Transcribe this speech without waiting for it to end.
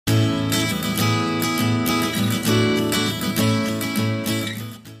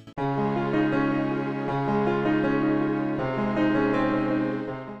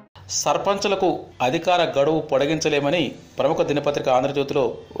సర్పంచులకు అధికార గడువు పొడిగించలేమని ప్రముఖ దినపత్రిక ఆంధ్రజ్యోతిలో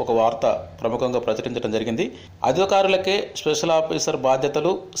ఒక వార్త ప్రముఖంగా ప్రచురించడం జరిగింది. అధికారులకే స్పెషల్ ఆఫీసర్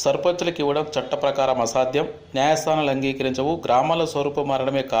బాధ్యతలు సర్పంచులకు ఇవ్వడం చట్ట ప్రకారం అసాధ్యం, న్యాయస్థానాలు అంగీకరించవు, గ్రామాల స్వరూపం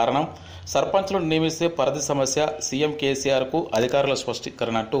మారడమే కారణం, సర్పంచులను నియమిస్తే పరిధి సమస్య, CM KCRకు అధికారుల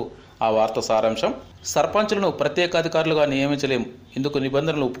స్పష్టీకరణ అంటూ ఆ వార్త సారాంశం. సర్పంచులను ప్రత్యేక అధికారులుగా నియమించలేం, ఇందుకు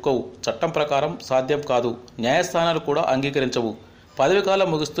నిబంధనలు ఒప్పుకోవు, చట్టం ప్రకారం సాధ్యం కాదు, న్యాయస్థానాలు కూడా అంగీకరించవు. పదవి కాలం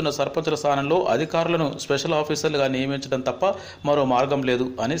ముగుస్తున్న సర్పంచుల స్థానంలో అధికారులను స్పెషల్ ఆఫీసర్లుగా నియమించడం తప్ప మరో మార్గం లేదు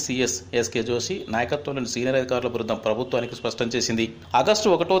అని CS SK జోషి నాయకత్వంలోని సీనియర్ అధికారుల బృందం ప్రభుత్వానికి స్పష్టం చేసింది.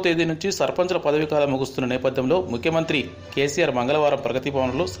 ఆగస్టు 1వ తేదీ నుంచి సర్పంచుల పదవి కాలం ముగుస్తున్న నేపథ్యంలో ముఖ్యమంత్రి కేసీఆర్ మంగళవారం ప్రగతి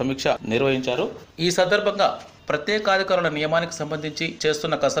భవన్లో సమీక్ష నిర్వహించారు. ఈ సందర్భంగా ప్రత్యేకాధికారుల నియమానికి సంబంధించి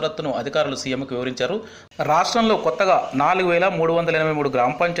చేస్తున్న కసరత్తును అధికారులు సీఎంకు వివరించారు. రాష్ట్రంలో కొత్తగా 4383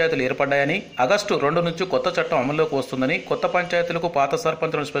 గ్రామ పంచాయతీలు ఏర్పడ్డాయని, ఆగస్టు 2 నుంచి కొత్త చట్టం అమల్లోకి వస్తుందని, కొత్త పంచాయతీలకు పాత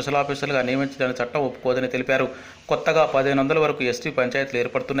సర్పంచులను స్పెషల్ ఆఫీసర్లుగా నియమించడానికి చట్టం ఒప్పుకోదని తెలిపారు. కొత్తగా 1500 వరకు ఎస్టీ పంచాయతీలు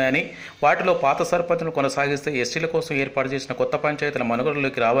ఏర్పడుతున్నాయని, వాటిలో పాత సర్పంచులను కొనసాగిస్తే ఎస్టీల కోసం ఏర్పాటు చేసిన కొత్త పంచాయతీల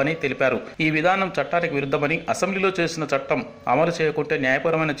మనుగడలోకి రావని తెలిపారు. ఈ విధానం చట్టానికి విరుద్ధమని, అసెంబ్లీలో చేసిన చట్టం అమలు చేయకుంటే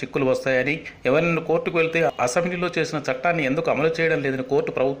న్యాయపరమైన చిక్కులు వస్తాయని, ఎవరైనా కోర్టుకు వెళ్తే అసెంబ్లీలో చేసిన చట్టాన్ని ఎందుకు అమలు చేయడం లేదని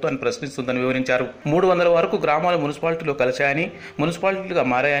కోర్టు ప్రభుత్వాన్ని ప్రశ్నిస్తుందని వివరించారు. 300 వరకు గ్రామాలు మున్సిపాలిటీలో కలిశాయని, మున్సిపాలిటీలుగా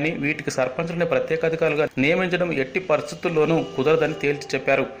మారాయని, వీటికి సర్పంచులని ప్రత్యేకాధికారులుగా నియమించడం ఎట్టి పరిస్థితుల్లోనూ కుదరదని తేల్చి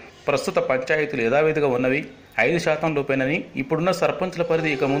చెప్పారు. ప్రస్తుత పంచాయతీలు యథావిధిగా ఉన్నవి 5% లోపేనని, ఇప్పుడున్న సర్పంచుల పరిధి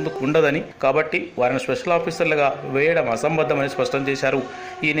ఇక ముందు ఉండదని, కాబట్టి వారిని స్పెషల్ ఆఫీసర్లుగా వేయడం అసంబద్ధమని స్పష్టం చేశారు.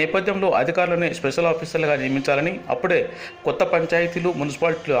 ఈ నేపథ్యంలో అధికారులని స్పెషల్ ఆఫీసర్లుగా నియమించాలని, అప్పుడే కొత్త పంచాయతీలు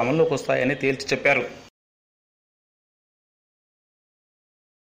మున్సిపాలిటీలు అమల్లోకి వస్తాయని తేల్చి చెప్పారు.